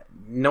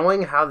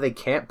knowing how they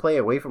can't play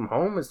away from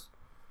home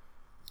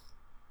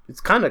it's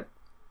kind of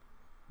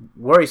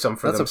worrisome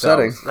for themselves.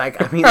 Upsetting.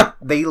 Like, I mean,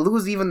 they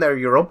lose even their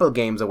Europa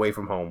games away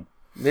from home.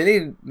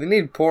 They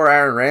need poor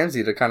Aaron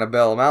Ramsey to kind of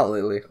bail him out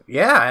lately.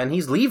 Yeah, and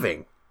he's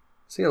leaving.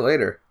 See you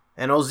later.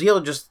 And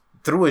Ozil just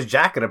threw his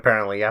jacket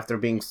apparently after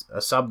being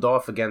subbed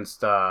off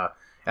against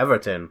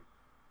Everton.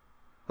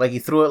 Like he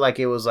threw it like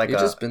it was like an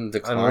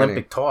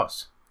Olympic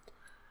toss.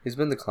 He's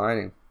been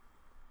declining.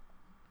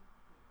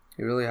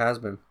 He really has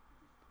been.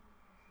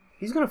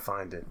 He's gonna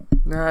find it.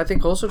 Nah, I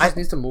think also just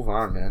needs to move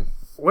on, man.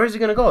 Where's he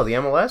gonna go? The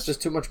MLS?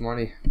 Just too much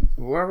money.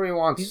 Wherever he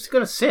wants. He's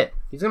gonna sit.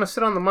 He's gonna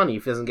sit on the money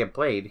if he doesn't get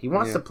played. He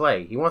wants to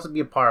play. He wants to be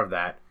a part of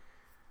that.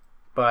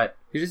 But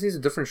he just needs a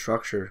different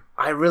structure.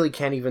 I really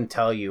can't even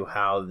tell you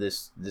how the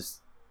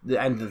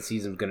end of the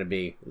season is gonna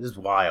be. This is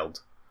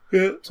wild.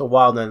 Yeah. It's a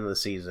wild end of the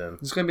season.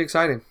 It's gonna be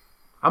exciting.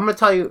 I'm gonna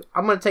tell you.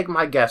 I'm gonna take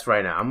my guess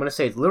right now. I'm gonna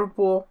say it's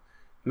Liverpool,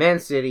 Man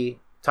City,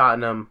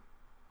 Tottenham,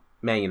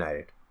 Man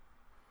United.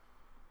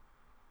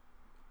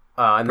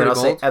 And then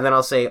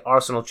I'll say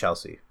Arsenal,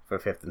 Chelsea for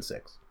 5th and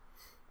 6th.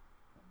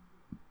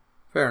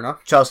 Fair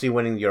enough. Chelsea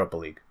winning the Europa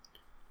League.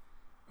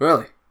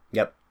 Really?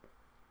 Yep.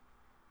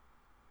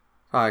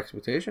 High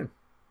expectation.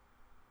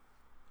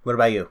 What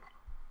about you?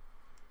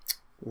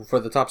 For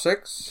the top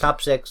 6?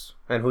 Top 6.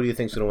 And who do you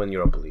think's going to win the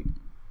Europa League?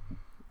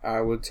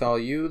 I would tell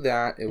you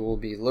that it will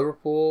be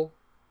Liverpool.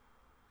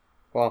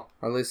 Well,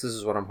 at least this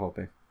is what I'm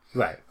hoping.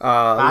 Right.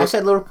 I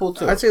said Liverpool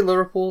too. I'd say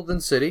Liverpool,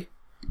 then City.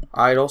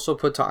 I'd also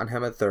put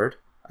Tottenham at 3rd.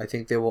 I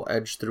think they will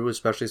edge through,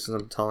 especially since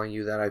I'm telling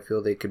you that I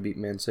feel they could beat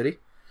Man City.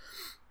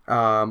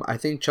 I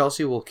think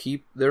Chelsea will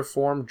keep their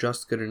form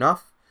just good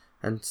enough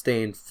and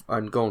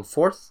going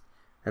 4th,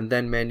 and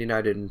then Man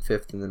United in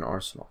 5th, and then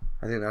Arsenal.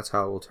 I think that's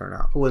how it will turn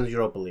out. Who wins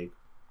Europa League?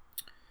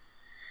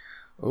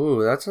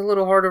 Ooh, that's a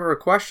little hard of a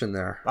question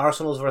there.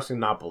 Arsenal's versus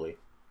Napoli.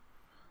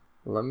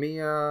 Let me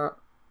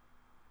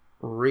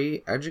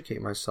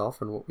re-educate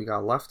myself on what we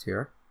got left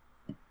here.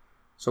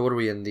 So what are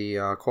we in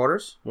the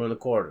quarters? We're in the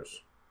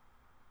quarters.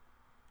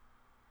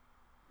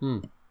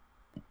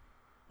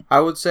 I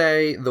would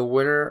say the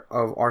winner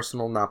of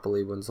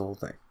Arsenal-Napoli wins the whole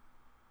thing.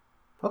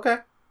 Okay.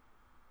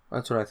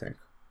 That's what I think.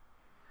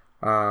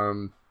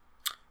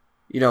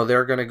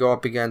 They're going to go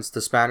up against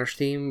the Spanish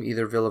team,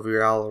 either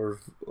Villarreal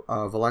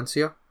or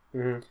Valencia.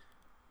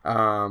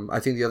 Mm-hmm. I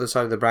think the other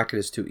side of the bracket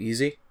is too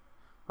easy.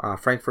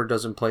 Frankfurt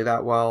doesn't play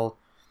that well.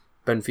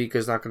 Benfica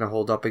is not going to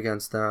hold up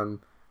against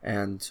them.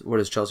 And what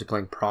is Chelsea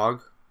playing?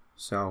 Prague.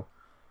 So,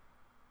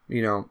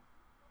 that's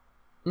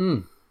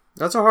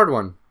a hard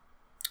one.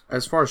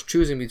 As far as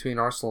choosing between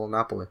Arsenal and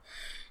Napoli.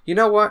 You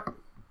know what?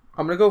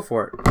 I'm going to go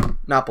for it.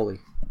 Napoli.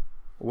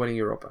 Winning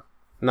Europa.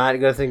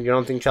 You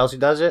don't think Chelsea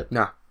does it?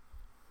 Nah.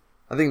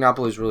 I think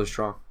Napoli's really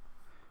strong.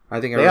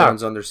 I think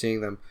everyone's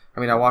underseeing them. I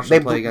mean, I watched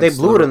them play against They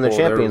blew Liverpool. it in the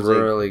Champions League.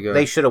 Really good.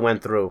 They should have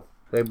went through.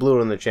 They blew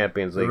it in the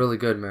Champions League. They're really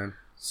good, man.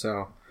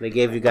 So they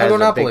gave you guys a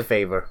Napoli. big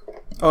favor.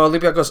 Oh,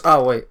 Olympiacos.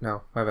 Oh, wait.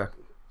 No. My bad.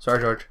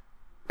 Sorry, George.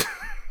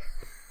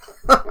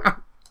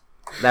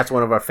 That's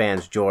one of our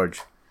fans, George.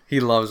 He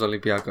loves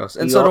Olympiacos.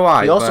 And so do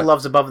I. He also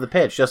loves above the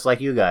pitch, just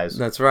like you guys.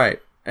 That's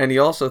right. And he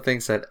also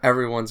thinks that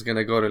everyone's going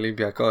to go to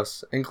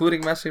Olympiacos,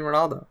 including Messi and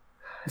Ronaldo.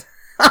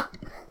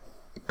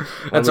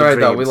 That's all right,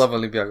 though. We love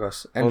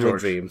Olympiacos. And Only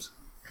George. dreams.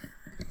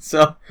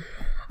 So,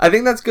 I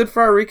think that's good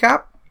for our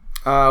recap.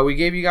 We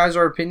gave you guys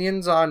our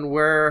opinions on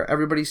where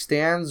everybody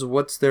stands,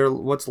 what's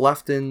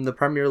left in the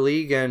Premier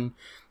League, and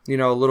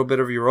a little bit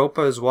of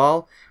Europa as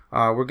well.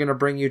 We're gonna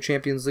bring you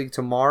Champions League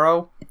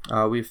tomorrow.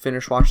 We've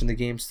finished watching the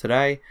games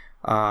today.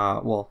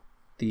 The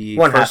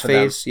first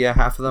phase,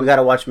 half of them. We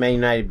gotta watch Man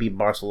United beat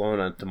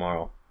Barcelona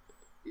tomorrow.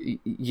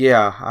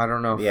 Yeah, I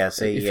don't know. Yeah,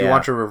 if you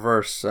want to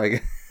reverse,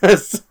 I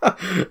guess.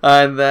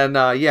 And then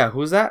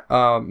who's that?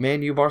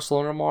 Man U,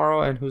 Barcelona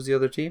tomorrow, and who's the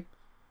other team?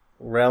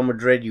 Real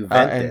Madrid,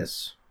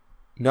 Juventus.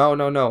 No,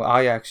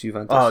 Ajax,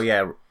 Juventus. Oh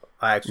yeah,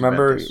 Ajax.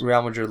 Remember, Juventus.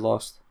 Real Madrid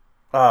lost.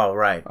 Oh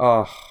right.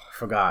 Oh,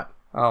 forgot.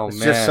 Oh it's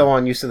man, just so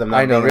unused to them.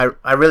 I know.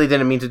 I really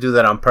didn't mean to do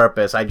that on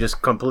purpose. I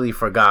just completely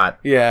forgot.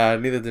 Yeah,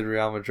 neither did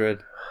Real Madrid.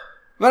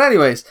 But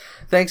anyways,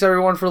 thanks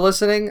everyone for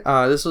listening.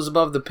 This was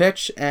Above the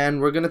Pitch, and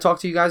we're gonna talk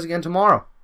to you guys again tomorrow.